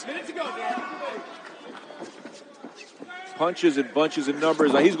Punches and bunches and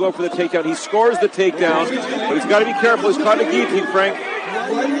numbers. Now he's going for the takedown. He scores the takedown, but he's got to be careful. He's caught in a guillotine, Frank.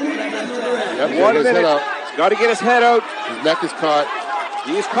 Yep, 1 minute. He's got to get his head out. His neck is caught.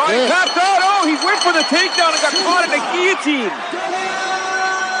 He is caught. He tapped out. Oh, he went for the takedown and got caught in a guillotine.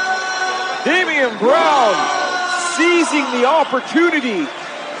 Damian Brown seizing the opportunity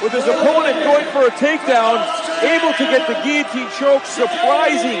with his opponent going for a takedown, able to get the guillotine choke,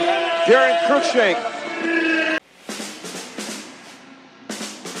 surprising Darren Cruikshank.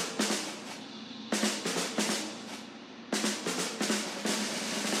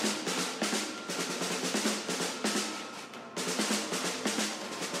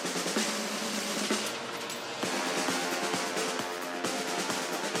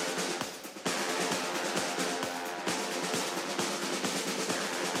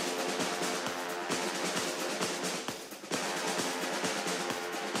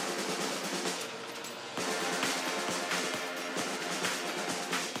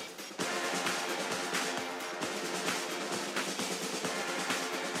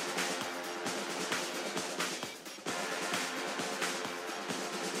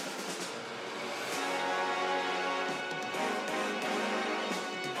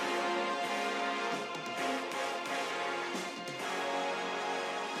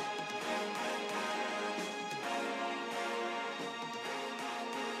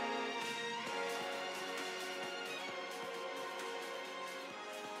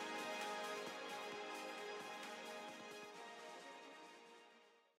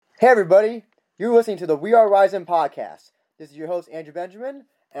 Hey everybody, you're listening to the We Are Rising podcast. This is your host Andrew Benjamin,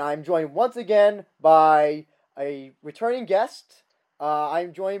 and I'm joined once again by a returning guest.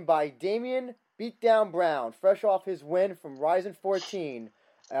 I'm joined by Damian Beatdown Brown, fresh off his win from Rising 14.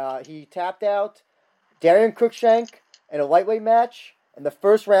 He tapped out Darren Cruikshank in a lightweight match in the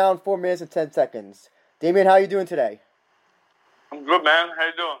first round, 4 minutes and 10 seconds. Damian, how are you doing today? I'm good, man. How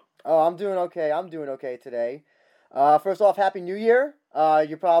you doing? Oh, I'm doing okay. I'm doing okay today. First off, Happy New Year.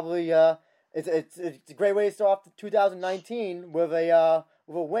 You're probably it's a great way to start off 2019 with a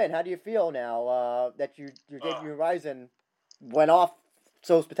win. How do you feel now that your debut in Rising went off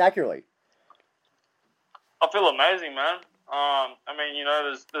so spectacularly? I feel amazing, man. I mean, you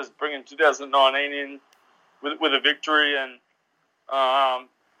know, there's bringing 2019 in with a victory, and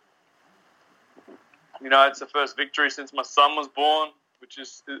you know, it's the first victory since my son was born, which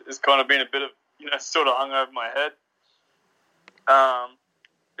is kind of been a bit of, you know, sort of hung over my head.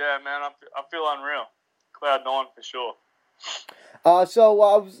 Yeah, man, I feel unreal. Cloud 9 for sure. So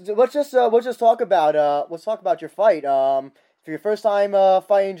let's just talk about your fight. For your first time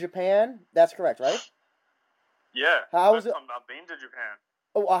fighting in Japan, that's correct, right? Yeah. How was it? I've been to Japan.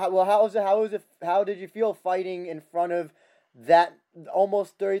 Oh, well, how was it? How did you feel fighting in front of that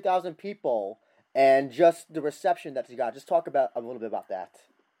almost 30,000 people and just the reception that you got? Just talk about a little bit about that.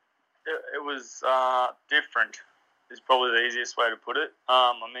 It was different. Is probably the easiest way to put it.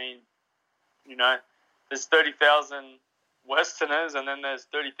 I mean, you know, there's 30,000 Westerners, and then there's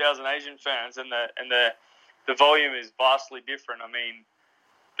 30,000 Asian fans, and the volume is vastly different. I mean,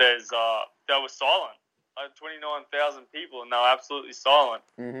 they were silent. 29,000 people, and they were absolutely silent.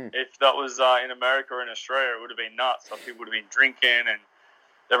 Mm-hmm. If that was in America or in Australia, it would have been nuts. Some people would have been drinking, and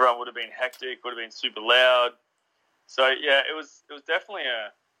everyone would have been hectic, would have been super loud. So yeah, it was definitely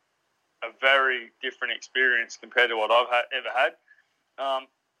a very different experience compared to what I've ever had.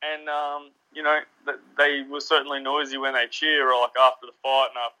 You know, they were certainly noisy when they cheer, or like after the fight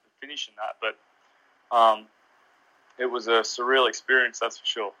and after finishing that. But it was a surreal experience, that's for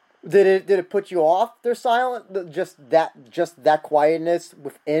sure. Did it put you off their silence? Just that quietness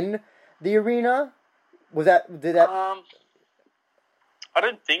within the arena? Did that? I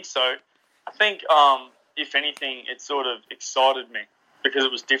don't think so. I think if anything, it sort of excited me because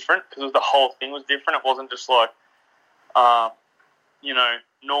it was different. Because the whole thing was different. It wasn't just like you know,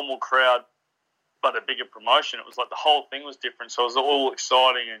 normal crowd, but a bigger promotion. It was like the whole thing was different. So it was all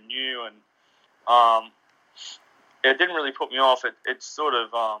exciting and new, and it didn't really put me off. It sort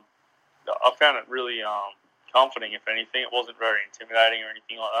of I found it really comforting, if anything. It wasn't very intimidating or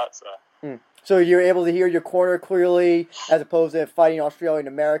anything like that. So you're able to hear your corner clearly, as opposed to fighting Australia and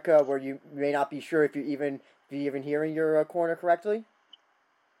America, where you may not be sure if you're even hearing your corner correctly?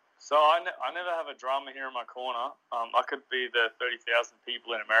 So I never have a drummer here in my corner. I could be the 30,000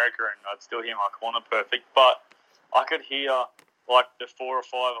 people in America and I'd still hear my corner perfect. But I could hear like the 4 or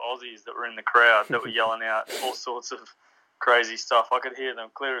 5 Aussies that were in the crowd that were yelling out all sorts of crazy stuff. I could hear them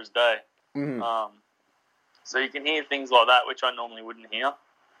clear as day. Mm-hmm. So you can hear things like that, which I normally wouldn't hear.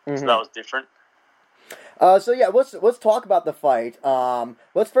 Mm-hmm. So that was different. So yeah, let's talk about the fight.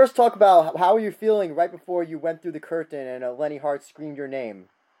 Let's first talk about how were you feeling right before you went through the curtain and Lenny Hart screamed your name.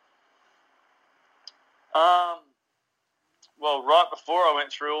 Well, right before I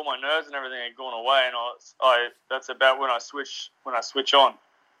went through, all my nerves and everything had gone away, and that's about when I switch on.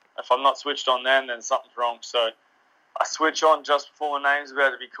 If I'm not switched on then something's wrong. So I switch on just before my name's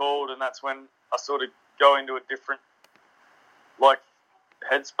about to be called, and that's when I sort of go into a different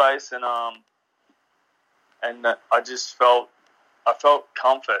headspace, and I felt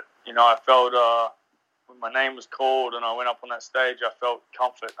comfort. I felt when my name was called and I went up on that stage, I felt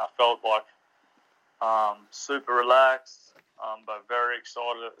comfort. I felt super relaxed, but very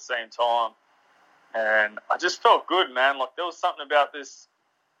excited at the same time, and I just felt good, man. There was something about this.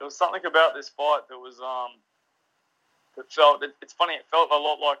 There was something about this fight that was that felt. It's funny. It felt a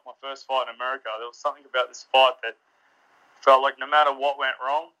lot like my first fight in America. There was something about this fight that felt like no matter what went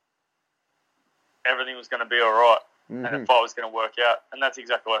wrong, everything was going to be all right, and the fight was going to work out, and that's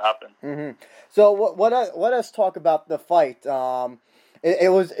exactly what happened. Mm-hmm. So let us talk about the fight.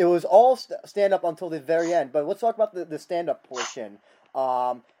 It was all stand up until the very end, but let's talk about the stand up portion.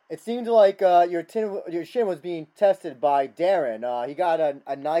 It seemed like your shin was being tested by Darren. He got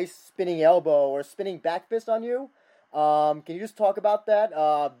a nice spinning elbow or spinning back fist on you. Can you just talk about that?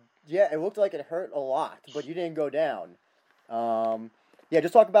 Yeah, it looked like it hurt a lot, but you didn't go down. Yeah,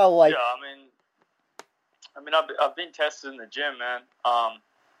 just talk about Yeah, I've been tested in the gym, man. I'm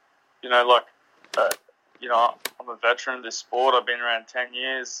a veteran of this sport. I've been around 10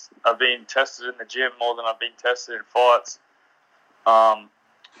 years. I've been tested in the gym more than I've been tested in fights.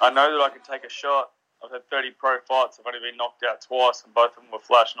 I know that I can take a shot. I've had 30 pro fights. I've only been knocked out twice, and both of them were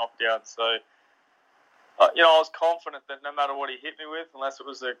flash knockdowns. So, I was confident that no matter what he hit me with, unless it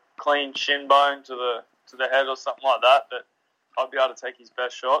was a clean shin bone to the head or something like that I'd be able to take his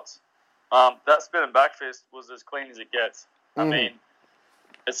best shots. That spinning back fist was as clean as it gets. I mean,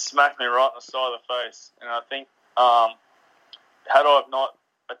 it smacked me right in the side of the face. And I think had I not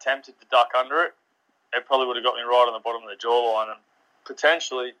attempted to duck under it, it probably would have got me right on the bottom of the jawline and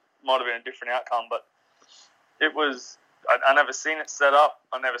potentially might have been a different outcome. But it was, I never seen it set up.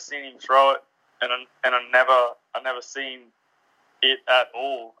 I never seen him throw it. And I never seen it at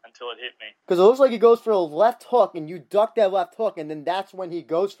all until it hit me. Because it looks like he goes for a left hook, and you duck that left hook, and then that's when he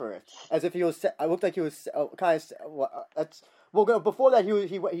goes for it, as if he was. It looked like he was kind of. Before that,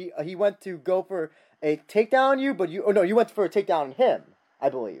 he went to go for a takedown on you, but you went for a takedown on him, I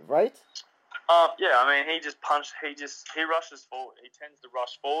believe, right? Yeah. He just punched. He rushes forward. He tends to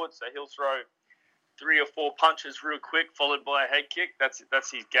rush forward, so he'll throw 3 or 4 punches real quick, followed by a head kick. That's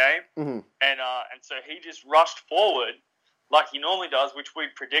his game. Mm-hmm. And so he just rushed forward like he normally does, which we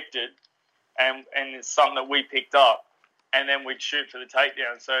predicted, and it's something that we picked up, and then we'd shoot for the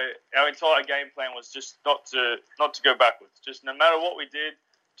takedown. So our entire game plan was just not to go backwards. Just no matter what we did,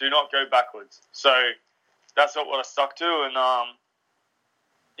 do not go backwards. So that's what I stuck to, and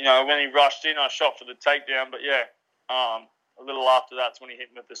when he rushed in, I shot for the takedown. But yeah, a little after that's when he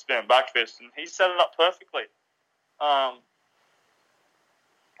hit me with the spinning back fist, and he set it up perfectly.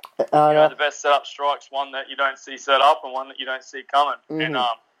 The best setup strikes, one that you don't see set up and one that you don't see coming. Mm-hmm. And,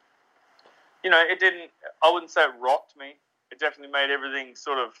 it didn't, I wouldn't say it rocked me. It definitely made everything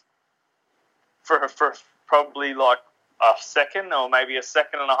sort of, for probably like a second or maybe a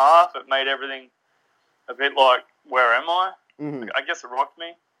second and a half, it made everything a bit like, where am I? Mm-hmm. I guess it rocked me.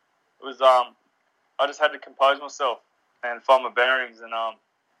 It was, I just had to compose myself and find my bearings. And,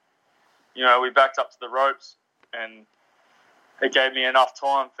 we backed up to the ropes, and it gave me enough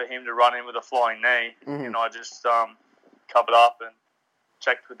time for him to run in with a flying knee. Mm-hmm. And I just covered up and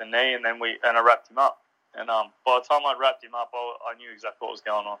checked with the knee, and then I wrapped him up. And by the time I wrapped him up, I knew exactly what was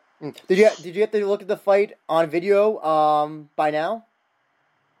going on. Did you have to look at the fight on video by now?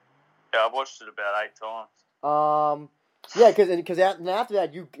 Yeah, I've watched it about 8 times. Yeah, because after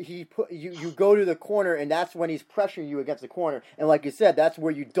that, you go to the corner, and that's when he's pressuring you against the corner, and like you said, that's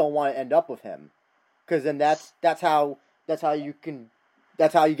where you don't want to end up with him, because then that's how you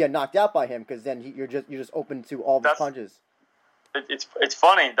get knocked out by him, because then you're just open to all the punches. It's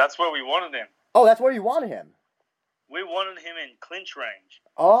funny. That's where we wanted him. Oh, that's where you wanted him. We wanted him in clinch range.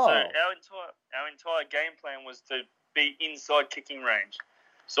 Oh. So our entire game plan was to be inside kicking range.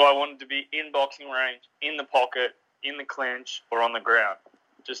 So I wanted to be in boxing range, in the pocket, in the clinch, or on the ground.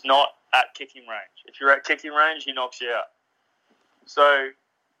 Just not at kicking range. If you're at kicking range, he knocks you out. So,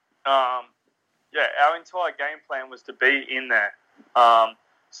 our entire game plan was to be in there.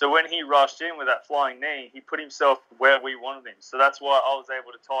 So when he rushed in with that flying knee, he put himself where we wanted him. So that's why I was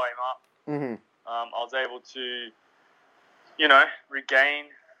able to tie him up. Mm-hmm. I was able to, regain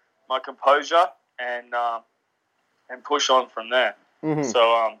my composure and push on from there. Mm-hmm.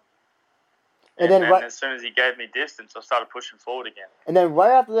 So and as soon as he gave me distance, I started pushing forward again. And then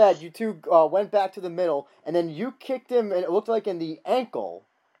right after that, you two went back to the middle, and then you kicked him, and it looked like in the ankle,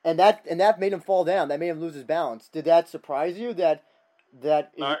 and that made him fall down. That made him lose his balance. Did that surprise you? No,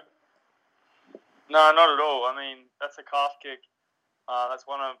 not at all. I mean, that's a calf kick. That's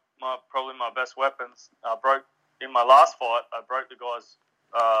one of probably my best weapons. In my last fight, I broke the guy's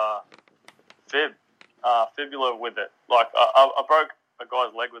fibula with it. Like I broke a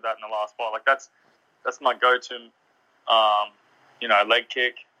guy's leg with that in the last fight. Like that's my go-to, leg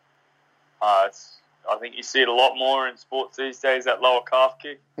kick. I think you see it a lot more in sports these days. That lower calf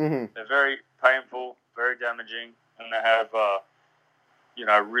kick. Mm-hmm. They're very painful, very damaging, and they have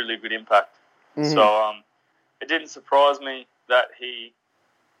really good impact. Mm-hmm. So it didn't surprise me that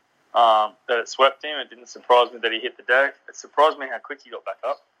that it swept him. It didn't surprise me that he hit the deck. It surprised me how quick he got back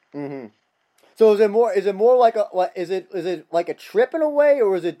up. Mm-hmm. So is it more like is it like a trip in a way,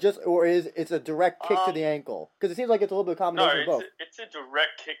 or is it it's a direct kick to the ankle? Because it seems like it's a little bit of a combination of both. It's a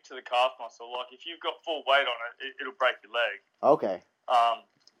direct kick to the calf muscle. Like if you've got full weight on it, it'll break your leg. Okay.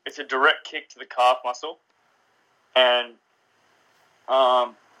 It's a direct kick to the calf muscle, and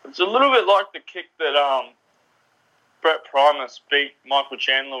it's a little bit like the kick that Brett Primus beat Michael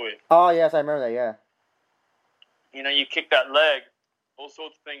Chandler with. Oh yes, I remember that. Yeah. You kick that leg. All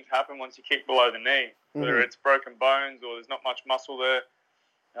sorts of things happen once you kick below the knee. Whether it's broken bones or there's not much muscle there.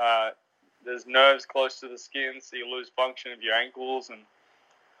 There's nerves close to the skin, so you lose function of your ankles, and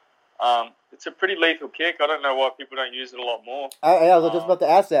it's a pretty lethal kick. I don't know why people don't use it a lot more. I was just about to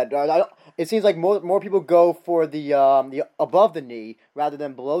ask that. It seems like more people go for the above the knee rather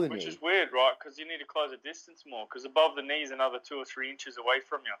than below the knee. Which is weird, right? Because you need to close the distance more. Because above the knee is another 2 or 3 inches away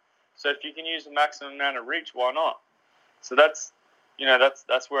from you. So if you can use the maximum amount of reach, why not? So that's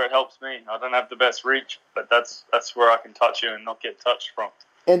where it helps me. I don't have the best reach, but that's where I can touch you and not get touched from.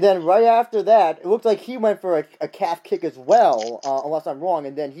 And then right after that, it looked like he went for a calf kick as well, unless I'm wrong.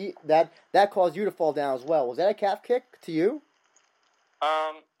 And then that caused you to fall down as well. Was that a calf kick to you?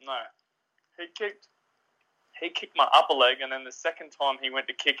 No. He kicked my upper leg, and then the second time he went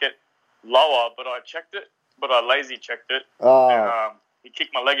to kick it lower, but I lazy checked it. And he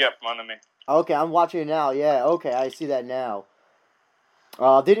kicked my leg out from under me. Okay, I'm watching it now. Yeah, okay, I see that now. He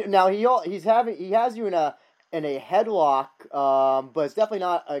has you in a headlock, but it's definitely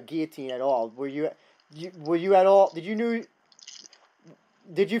not a guillotine at all. Were you at all? Did you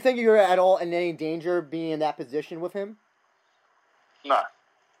think you were at all in any danger being in that position with him? No.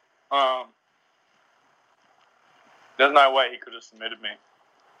 There's no way he could have submitted me.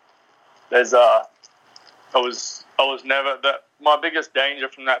 I was never that. My biggest danger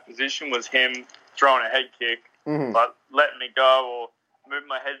from that position was him throwing a head kick, but letting me go or moving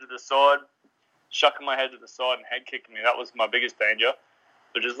my head to the side, shucking my head to the side and head kicking me. That was my biggest danger.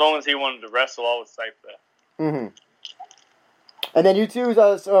 But as long as he wanted to wrestle, I was safe there. Mm-hmm. And then you two,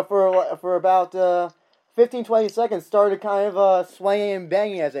 for about 15, 20 seconds, started kind of swinging and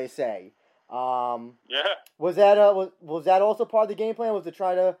banging, as they say. Yeah. Was that also part of the game plan? Was to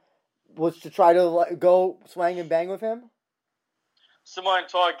try to go swing and bang with him? So my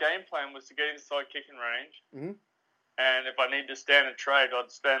entire game plan was to get inside kicking range. Mm-hmm. And if I need to stand and trade, I'd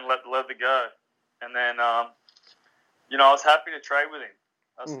stand and let the leather go. And then, I was happy to trade with him.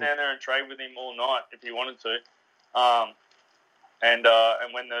 I'd stand there and trade with him all night if he wanted to.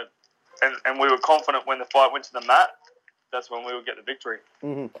 And we were confident when the fight went to the mat, that's when we would get the victory.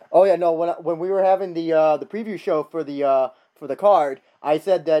 Mm-hmm. Oh yeah, no. When we were having the preview show for the card, I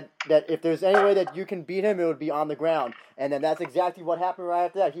said that if there's any way that you can beat him, it would be on the ground. And then that's exactly what happened right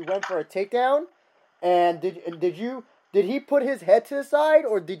after that. He went for a takedown. And did he put his head to the side,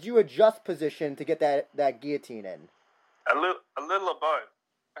 or did you adjust position to get that guillotine in? A little of both.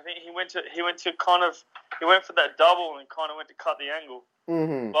 I think he went for that double and kind of went to cut the angle.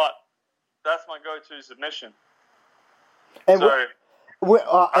 Mm-hmm. But that's my go-to submission. And so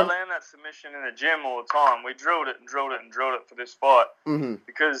I land that submission in the gym all the time. We drilled it for this fight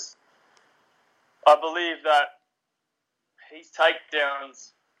because I believe that his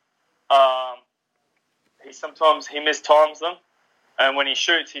takedowns. He mistimes them, and when he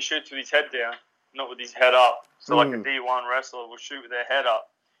shoots with his head down, not with his head up. So like a D1 wrestler will shoot with their head up,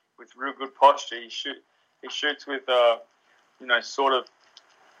 with real good posture. He shoots with sort of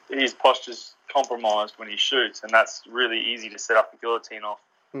his posture's compromised when he shoots, and that's really easy to set up a guillotine off.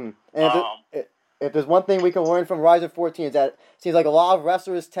 And if there's one thing we can learn from Rizin 14 is that it seems like a lot of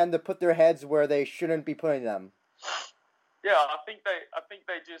wrestlers tend to put their heads where they shouldn't be putting them. Yeah, I think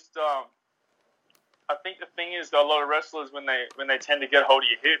they just. I think the thing is that a lot of wrestlers, when they tend to get hold of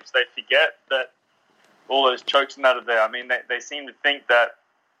your hips, they forget that all those chokes and that are there. I mean, they seem to think that,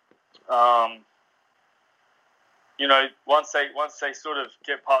 once they sort of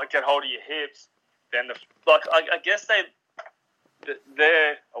get hold of your hips, then I guess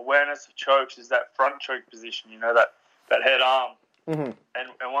their awareness of chokes is that front choke position, that head arm. Mm-hmm.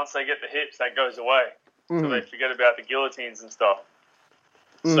 And once they get the hips, that goes away. Mm-hmm. So they forget about the guillotines and stuff.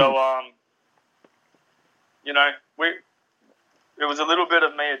 Mm-hmm. So, it was a little bit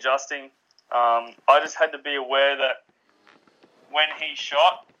of me adjusting. I just had to be aware that when he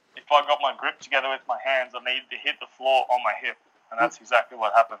shot, if I got my grip together with my hands, I needed to hit the floor on my hip, and that's exactly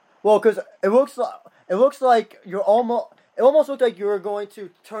what happened. Well, because it looks like it almost looked like you were going to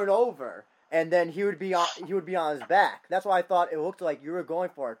turn over, and then he would be on his back. That's why I thought it looked like you were going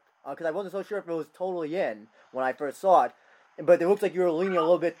for it, because I wasn't so sure if it was totally in when I first saw it, but it looks like you were leaning a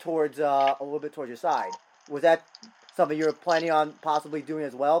little bit towards your side. Was that something you were planning on possibly doing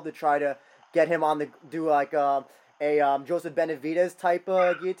as well, to try to get him on Joseph Benavidez type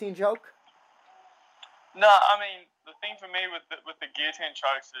guillotine choke? No, I mean, the thing for me with the guillotine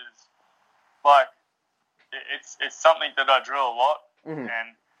chokes is, like, it's something that I drill a lot, mm-hmm.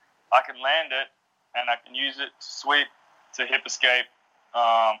 and I can land it, and I can use it to sweep, to hip escape,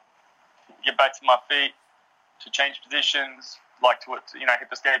 get back to my feet, to change positions, like to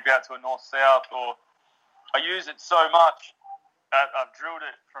hip escape out to a north-south, or I use it so much that I've drilled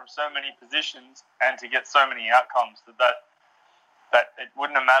it from so many positions and to get so many outcomes that it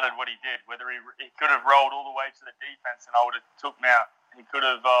wouldn't have mattered what he did. Whether he could have rolled all the way to the defense and I would have took him out. He could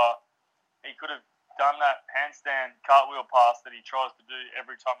have done that handstand cartwheel pass that he tries to do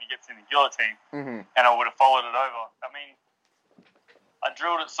every time he gets in the guillotine, mm-hmm. and I would have followed it over. I mean, I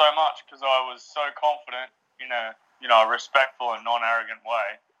drilled it so much because I was so confident in a respectful and non-arrogant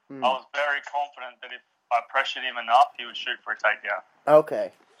way. Mm-hmm. I was very confident that if I pressured him enough, he would shoot for a takedown.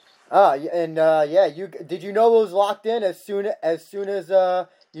 Okay. Did you know it was locked in as soon as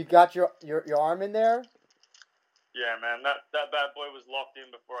you got your arm in there? Yeah, man, that bad boy was locked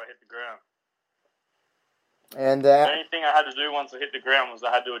in before I hit the ground. And the only thing I had to do once I hit the ground was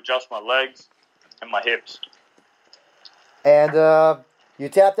I had to adjust my legs and my hips. And you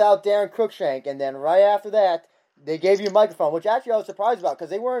tapped out Darren Cruikshank, and then right after that, they gave you a microphone, which actually I was surprised about, because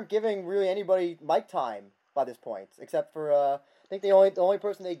they weren't giving really anybody mic time by this point, except for I think the only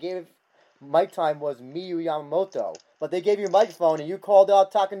person they gave mic time was Miyu Yamamoto. But they gave you a microphone, and you called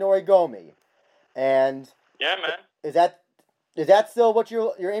out Takanori Gomi. And yeah, man, is that still what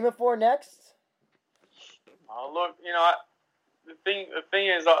you're aiming for next? Look, the thing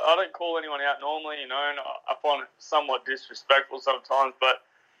is, I don't call anyone out normally, and I find it somewhat disrespectful sometimes, but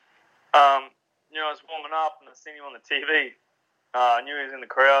I was warming up and I seen him on the TV. I knew he was in the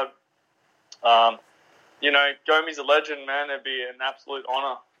crowd. Gomi's a legend, man. It'd be an absolute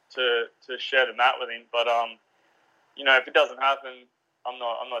honor to share the mat with him. But if it doesn't happen, I'm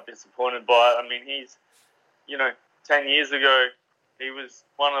not disappointed by it. I mean, he's 10 years ago he was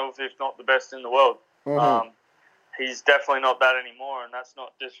one of, if not the best in the world. Mm-hmm. He's definitely not that anymore, and that's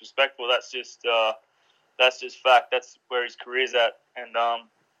not disrespectful. That's just fact. That's where his career's at, and I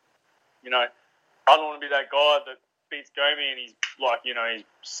don't want to be that guy that beats Gomi and he's he's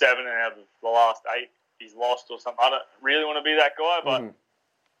 7 out of the last 8 he's lost or something. I don't really want to be that guy, but mm-hmm.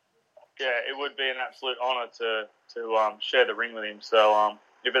 yeah, it would be an absolute honor to share the ring with him. So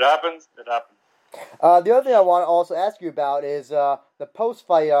if it happens, it happens. The other thing I want to also ask you about is the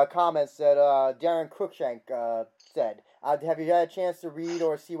post-fight comments that Darren Cruikshank said. Have you had a chance to read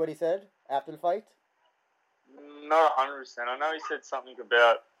or see what he said after the fight? Not 100%. I know he said something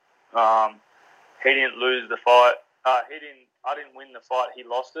about he didn't lose the fight. I didn't win the fight. He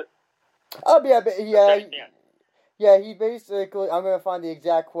lost it. Oh yeah. He basically, I'm gonna find the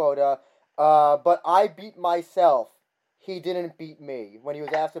exact quote. But I beat myself. He didn't beat me. When he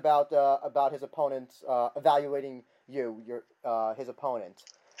was asked about his opponents evaluating his opponent.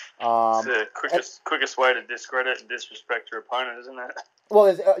 It's the quickest way to discredit and disrespect your opponent, isn't it?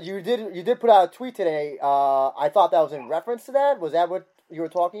 Well, you did put out a tweet today. I thought that was in reference to that. Was that what you were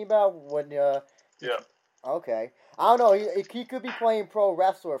talking about? Yeah. Okay. I don't know. He could be playing pro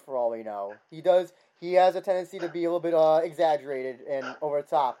wrestler for all we know. He does. He has a tendency to be a little bit exaggerated and over the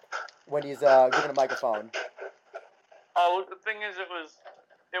top when he's given a microphone. Oh, look, the thing is, it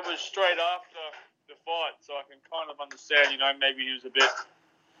was straight after the fight, so I can kind of understand. Maybe he was a bit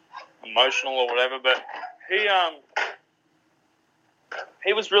emotional or whatever, but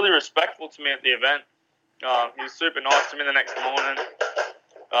he was really respectful to me at the event. He was super nice to me the next morning.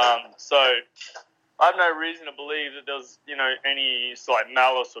 So I have no reason to believe that there's any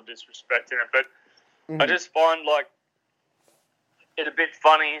malice or disrespect in it, but mm-hmm. I just find it a bit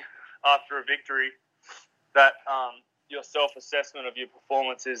funny after a victory that your self-assessment of your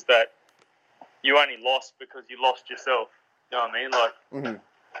performance is that you only lost because you lost yourself. You know what I mean? Like,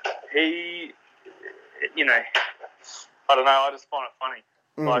 he, you know, I don't know. I just find it funny.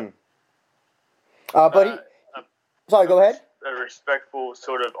 Like, sorry, go ahead. A respectful,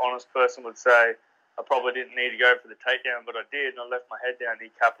 sort of honest person would say, I probably didn't need to go for the takedown, but I did, and I left my head down, and he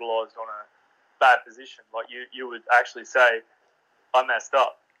capitalized on a bad position. Like, you would actually say, I messed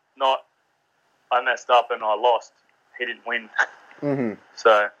up. Not, I messed up and I lost. He didn't win.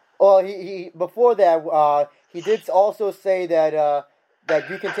 So. Well, he before that, he did also say that that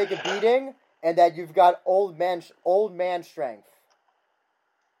you can take a beating and that you've got old man strength.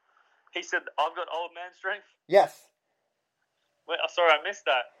 He said, I've got old man strength? Yes. Wait, sorry, I missed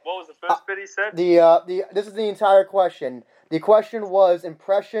that. What was the first bit he said? This is the entire question. The question was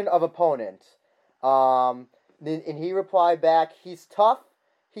impression of opponent. And he replied back, he's tough,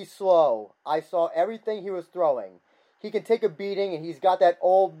 he's slow. I saw everything he was throwing. He can take a beating, and he's got that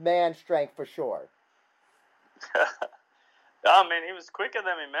old man strength for sure. Oh, man, he was quicker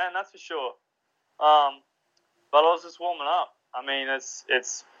than me, man, that's for sure. But I was just warming up. I mean,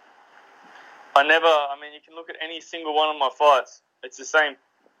 you can look at any single one of my fights. It's the same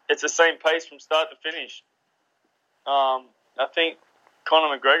pace from start to finish. I think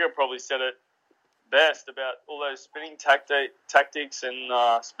Conor McGregor probably said it best about all those spinning tactics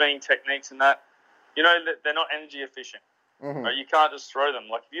and spinning techniques and that. You know, they're not energy efficient. Right? You can't just throw them.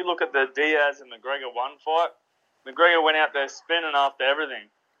 Like, if you look at the Diaz and McGregor 1 fight, McGregor went out there spinning after everything.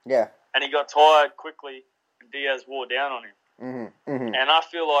 Yeah. And he got tired quickly, and Diaz wore down on him. And I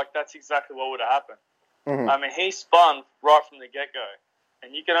feel like that's exactly what would have happened. I mean, he spun right from the get-go.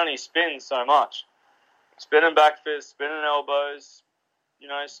 And you can only spin so much. Spinning back fists, spinning elbows, you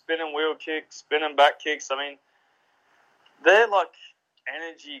know, spinning wheel kicks, spinning back kicks. I mean, they're like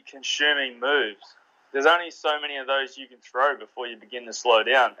energy-consuming moves. There's only so many of those you can throw before you begin to slow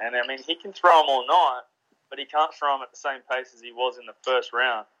down. And, I mean, he can throw them all night, but he can't throw them at the same pace as he was in the first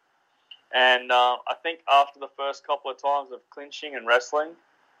round. And I think after the first couple of times of clinching and wrestling,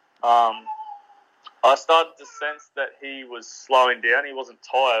 I started to sense that he was slowing down. He wasn't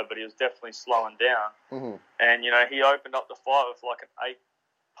tired, but he was definitely slowing down. And, you know, he opened up the fight with like an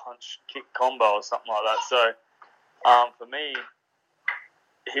 8-punch kick combo or something like that. So, for me,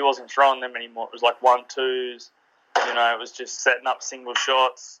 he wasn't throwing them anymore. It was like 1-2s. You know, it was just setting up single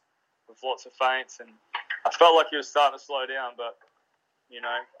shots with lots of feints. And I felt like he was starting to slow down, but, you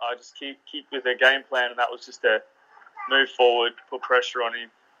know, I just keep with their game plan, and that was just to move forward, put pressure on him.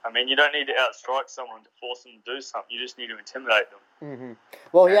 I mean, you don't need to outstrike someone to force them to do something. You just need to intimidate them.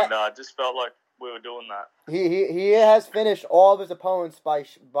 Well, I just felt like we were doing that. He has finished all of his opponents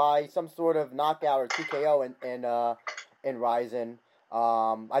by some sort of knockout or TKO in Rizin.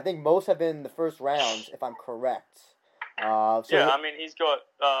 I think most have been in the first rounds, if I'm correct. I mean, he's got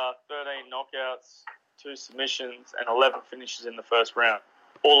 13 knockouts, 2 submissions, and 11 finishes in the first round,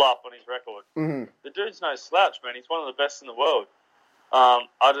 all up on his record. The dude's no slouch, man. He's one of the best in the world.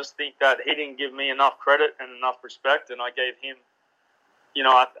 I just think that he didn't give me enough credit and enough respect, and I gave him, you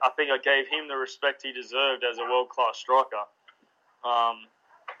know, I think I gave him the respect he deserved as a world-class striker.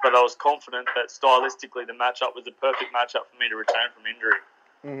 But I was confident that stylistically the matchup was the perfect matchup for me to return from injury.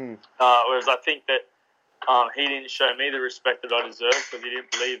 Whereas I think that he didn't show me the respect that I deserved because he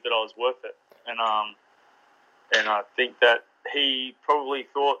didn't believe that I was worth it. And I think that he probably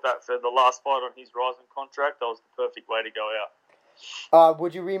thought that for the last fight on his Rizin contract, that was the perfect way to go out.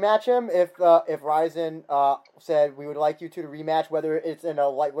 Would you rematch him if Rizin said we would like you to rematch, whether it's in a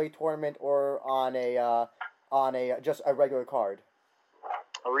lightweight tournament or on a just a regular card?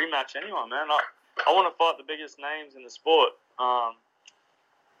 A rematch, anyone, man. I want to fight the biggest names in the sport.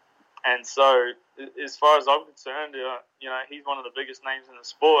 And so, as far as I'm concerned, you know, he's one of the biggest names in the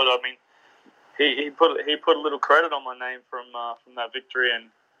sport. I mean, he put a little credit on my name from that victory. And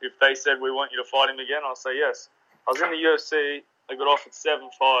if they said we want you to fight him again, I'll say yes. I was in the UFC. I got offered 7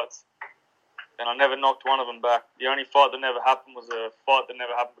 fights, and I never knocked one of them back. The only fight that never happened was a fight that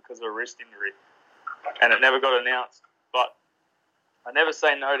never happened because of a wrist injury, and it never got announced. But I never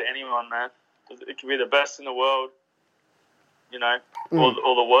say no to anyone, man. It could be the best in the world, you know,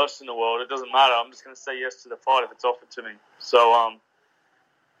 or the worst in the world. It doesn't matter. I'm just going to say yes to the fight if it's offered to me. So,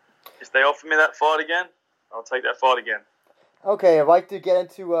 if they offer me that fight again, I'll take that fight again. Okay, I'd like to get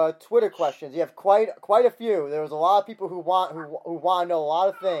into Twitter questions. You have quite a few. There was a lot of people who want to know a lot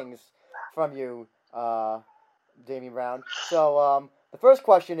of things from you, Damian Brown. So, the first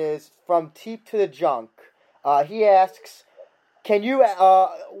question is from Teep to the Junk. He asks, can you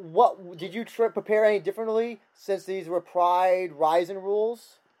what did you prepare any differently since these were Pride Rizin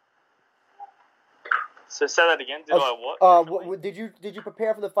rules? So say that again. Did I what? Did you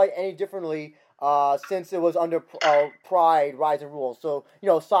prepare for the fight any differently since it was under Pride Rise and Rules? So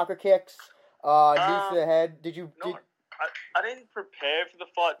soccer kicks, knees to the head. I didn't prepare for the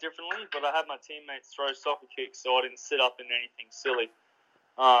fight differently, but I had my teammates throw soccer kicks, so I didn't sit up in anything silly,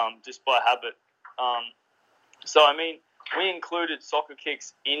 just by habit. So I mean, we included soccer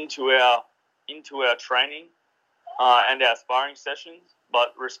kicks into our training and our sparring sessions,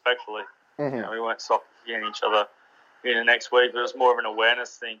 but respectfully. Mm-hmm. We weren't soccer kicking each other in the next week. It was more of an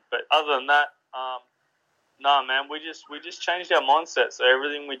awareness thing. But other than that, no, man, we just changed our mindset. So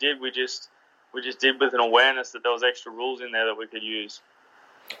everything we did, we just did with an awareness that there was extra rules in there that we could use.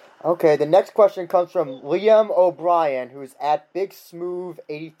 Okay, the next question comes from Liam O'Brien, who's at Big Smooth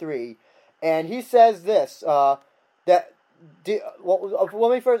 83, and he says this: it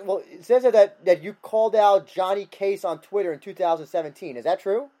says that you called out Johnny Case on Twitter in 2017. Is that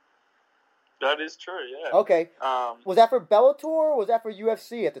true? That is true, yeah. Okay. Was that for Bellator or was that for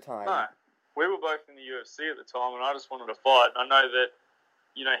UFC at the time? No, we were both in the UFC at the time, and I just wanted to fight. I know that,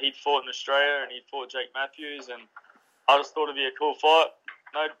 he'd fought in Australia and he'd fought Jake Matthews, and I just thought it'd be a cool fight.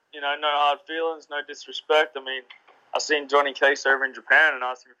 No, no hard feelings, no disrespect. I mean, I seen Johnny Case over in Japan and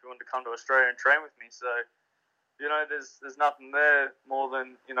asked him if he wanted to come to Australia and train with me. So, there's nothing there more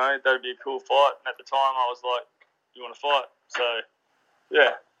than, that'd be a cool fight. And at the time, I was like, you want to fight? So,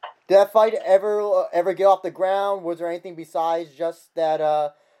 yeah. Did that fight ever get off the ground? Was there anything besides just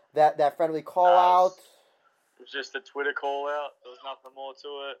that friendly call out? It was just a Twitter call out. There was nothing more to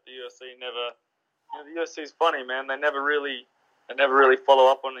it. The UFC never. The UFC's funny, man. They never really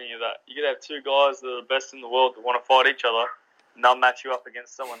follow up on any of that. You could have two guys that are the best in the world that want to fight each other, and they'll match you up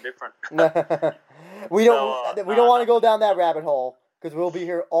against someone different. we don't want to go down that rabbit hole because we'll be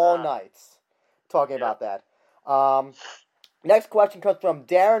here all night talking about that. Next question comes from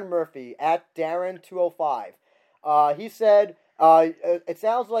Darren Murphy at Darren205. He said, it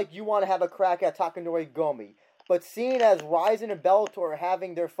sounds like you want to have a crack at Takanori Gomi, but seeing as Rizin and Bellator are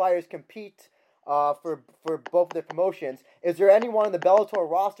having their fighters compete for both of their promotions, is there anyone in the Bellator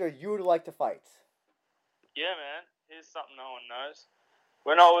roster you would like to fight? Yeah, man. Here's something no one knows.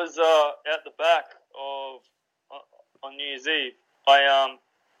 When I was at the back on New Year's Eve, I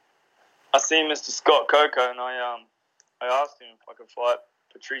seen Mr. Scott Coco, and I asked him if I could fight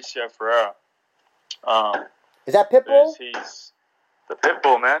Patricio Ferreira. Is that Pitbull? He's the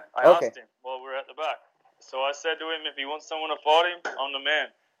Pitbull, man. I asked him while we were at the back. So I said to him, if he wants someone to fight him, I'm the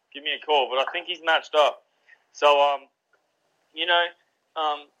man. Give me a call. But I think he's matched up. So, I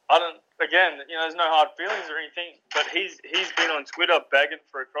don't. Again, there's no hard feelings or anything. But he's been on Twitter begging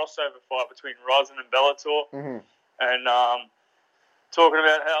for a crossover fight between Rizin and Bellator, and talking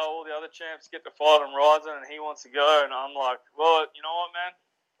about how all the other champs get to fight on Rizin and he wants to go. And I'm like, well, you know what, man?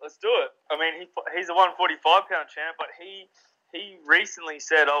 Let's do it. I mean, he's a 145-pound champ, but he recently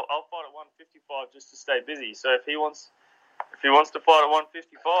said, I'll fight at 155 just to stay busy. So if he wants to fight at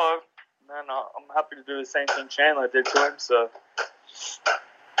 155, man, I'm happy to do the same thing Chandler did to him. So.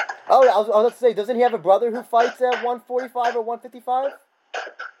 Oh, I was about to say, doesn't he have a brother who fights at 145 or 155?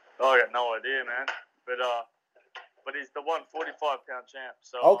 Oh, I got no idea, man. But he's the 145-pound champ.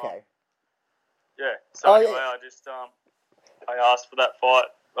 So okay. Yeah. So anyway, I asked for that fight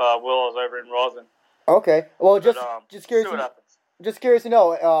while I was over in Rizin. Okay. Well, just curious. See what happens. Just curious to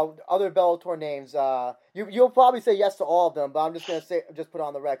know other Bellator names. You'll probably say yes to all of them, but I'm just gonna put it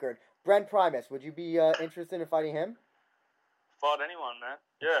on the record. Brent Primus, would you be interested in fighting him? Fight anyone, man.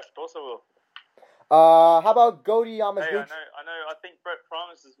 Yeah, of course I will. How about Goldie Yamaguchi? Hey, I know. I think Brent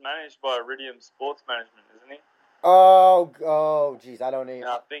Primus is managed by Iridium Sports Management, isn't he? Oh, geez, I don't need.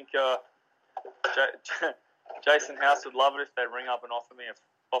 I think Jason House would love it if they ring up and offer me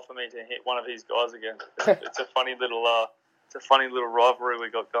to hit one of his guys again. It's a funny little rivalry we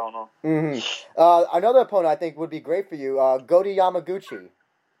got going on. Mm-hmm. Another opponent I think would be great for you, Goldie Yamaguchi.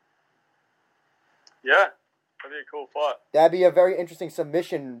 Yeah, that'd be a cool fight. That'd be a very interesting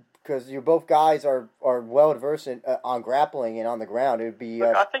submission because you both guys are well versed on grappling and on the ground. It would be.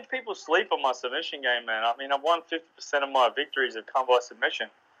 Look, I think people sleep on my submission game, man. I mean, I've won 50% of my victories have come by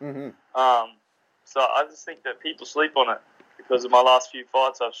submission. Mm-hmm. So I just think that people sleep on it because of my last few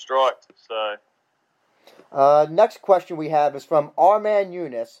fights I've striked. So. Next question we have is from Arman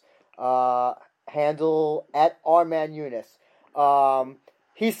Yunus, handle at Arman Yunus.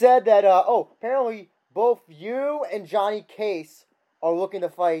 He said that apparently both you and Johnny Case are looking to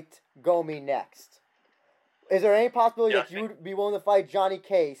fight Gomi next. Is there any possibility that you would be willing to fight Johnny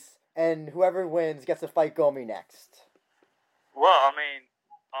Case and whoever wins gets to fight Gomi next? Well, I mean,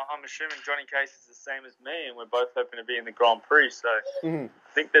 I'm assuming Johnny Case is the same as me, and we're both hoping to be in the Grand Prix. So Mm-hmm.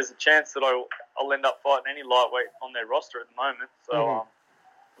 I think there's a chance that I'll end up fighting any lightweight on their roster at the moment. So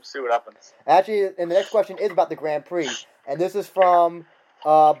we'll see what happens. Actually, and the next question is about the Grand Prix, and this is from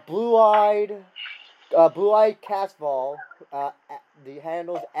Blue-Eyed Casval. The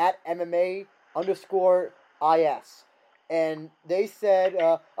handles at MMA_IS, and they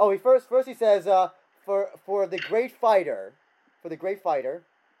said, first he says for the great fighter,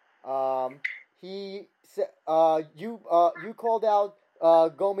 he you called out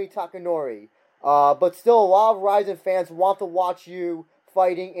Gomi Takanori, but still a lot of Rizin fans want to watch you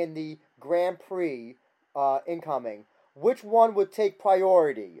fighting in the Grand Prix incoming. Which one would take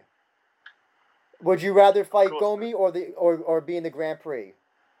priority? Would you rather fight Gomi or be in the Grand Prix?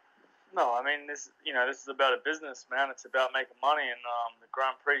 No, I mean this is about a business, man. It's about making money, and the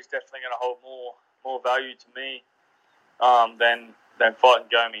Grand Prix is definitely going to hold more value to me than fighting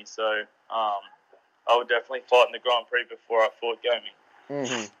Gomi. So I would definitely fight in the Grand Prix before I fought Gomi.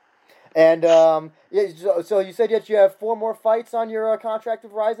 Mm-hmm. And so you said that you have 4 more fights on your contract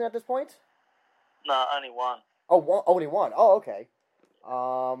with Rizin at this point? No, only one. Oh, only one. Oh, okay.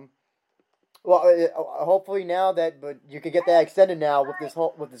 Well, hopefully now but you can get that extended now with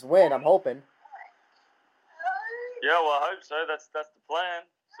this win. I'm hoping. Yeah, well, I hope so. That's the plan.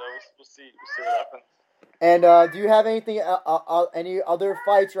 So we'll see what happens. And do you have anything, any other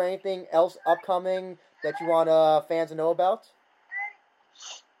fights or anything else upcoming that you want fans to know about?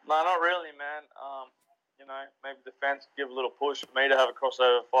 No, not really, man. Maybe the fans could give a little push for me to have a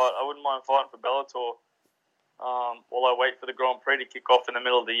crossover fight. I wouldn't mind fighting for Bellator while I wait for the Grand Prix to kick off in the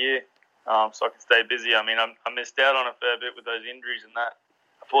middle of the year, so I can stay busy. I mean, I missed out on a fair bit with those injuries and that.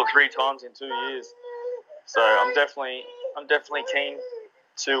 I fought 3 times in 2 years, so I'm definitely keen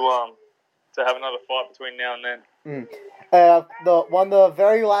to have another fight between now and then. The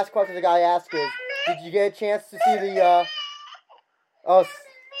very last question the guy asked is, did you get a chance to see the?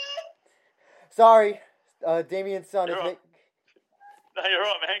 Sorry, Damian's son is. No, you're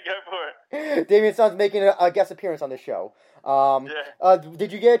right, man. Go for it. Damian's son's making a guest appearance on the show.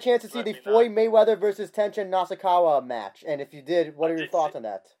 Did you get a chance to see the Floyd Mayweather versus Tenshin Nasukawa match? And if you did, what are your thoughts on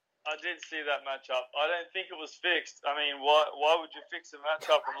that? I did see that matchup. I don't think it was fixed. I mean, why would you fix a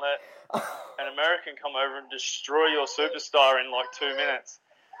matchup and let an American come over and destroy your superstar in like 2 minutes?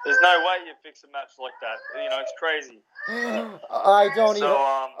 There's no way you fix a match like that. It's crazy. I don't even.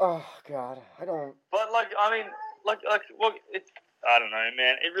 Oh God, I don't. But I don't know,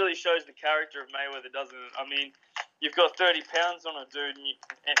 man. It really shows the character of Mayweather, doesn't it? I mean, you've got 30 pounds on a dude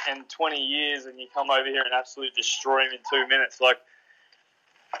and 20 years, and you come over here and absolutely destroy him in 2 minutes.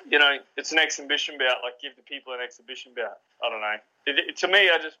 It's an exhibition bout. Give the people an exhibition bout. I don't know. To me,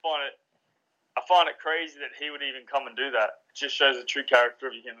 I find it crazy that he would even come and do that. It just shows the true character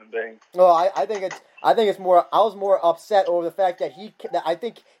of a human being. Well, I think it's more. I was more upset over the fact that I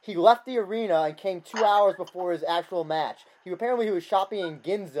think he left the arena and came 2 hours before his actual match. He was shopping in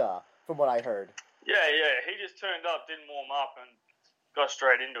Ginza, from what I heard. Yeah. He just turned up, didn't warm up, and got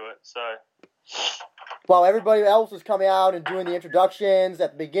straight into it. So. While everybody else was coming out and doing the introductions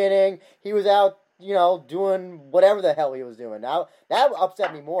at the beginning, he was out, doing whatever the hell he was doing. Now that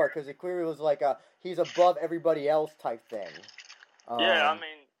upset me more because it clearly was like he's above everybody else type thing. Yeah, I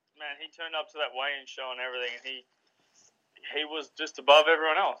mean, man, he turned up to that weigh-in show and everything, and he was just above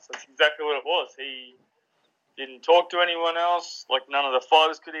everyone else. That's exactly what it was. He didn't talk to anyone else. None of the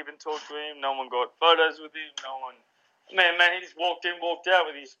fighters could even talk to him. No one got photos with him. No one. Man, he just walked in, walked out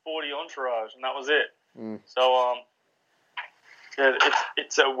with his 40 entourage, and that was it. So, yeah,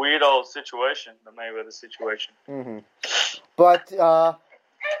 it's a weird old situation, the Mayweather situation. Mm-hmm. But,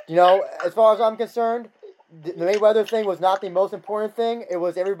 as far as I'm concerned, the Mayweather thing was not the most important thing. It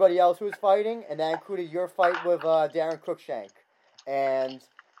was everybody else who was fighting, and that included your fight with Darren Cruikshank. And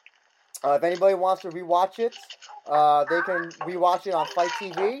if anybody wants to rewatch it, they can rewatch it on Fight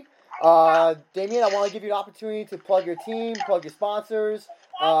TV. Damian, I want to give you an opportunity to plug your team, plug your sponsors,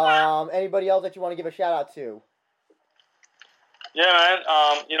 anybody else that you want to give a shout out to. Yeah, man.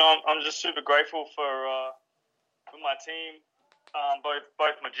 I'm just super grateful for my team,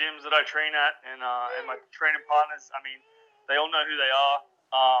 both my gyms that I train at and my training partners. I mean, they all know who they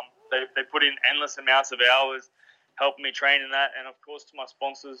are. They put in endless amounts of hours helping me train in that, and of course to my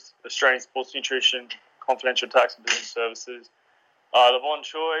sponsors, Australian Sports Nutrition, Confidential Tax and Business Services, Levon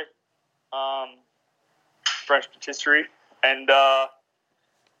Choi, French Patisserie, and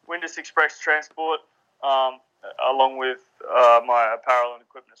Windus Express Transport, along with my apparel and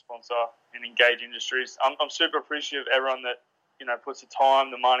equipment sponsor in Engage Industries. I'm super appreciative of everyone that puts the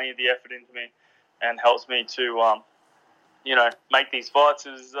time, the money, the effort into me, and helps me to make these fights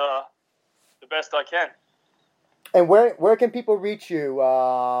as the best I can. And where can people reach you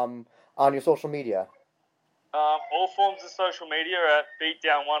on your social media? All forms of social media are at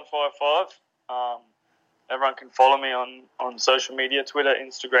Beatdown155. Everyone can follow me on social media, Twitter,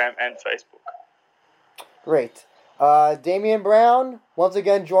 Instagram, and Facebook. Great. Damian Brown, once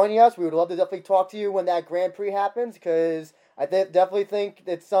again joining us. We would love to definitely talk to you when that Grand Prix happens, because I definitely think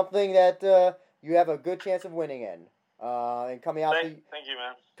it's something that you have a good chance of winning in. And coming out thank you,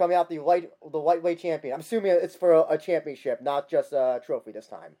 man. Coming out the lightweight champion. I'm assuming it's for a championship, not just a trophy this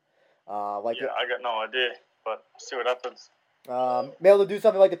time. I got no idea, but see what happens. Maybe able to do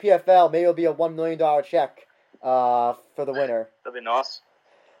something like the PFL. Maybe it'll be a $1 million check for the winner. That'd be nice.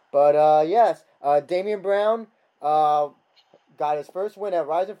 But yes, Damian Brown got his first win at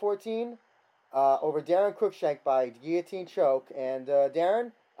Rizin 14 over Darren Cruikshank by guillotine choke. And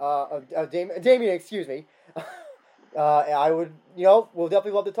Damian, excuse me. I would, we'll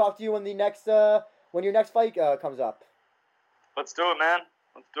definitely love to talk to you when when your next fight comes up. Let's do it, man.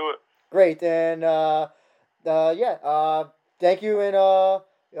 Let's do it. Great, and thank you, and I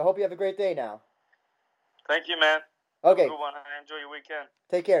hope you have a great day now. Thank you, man. Okay. Have a good one. Enjoy your weekend.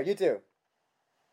 Take care. You too.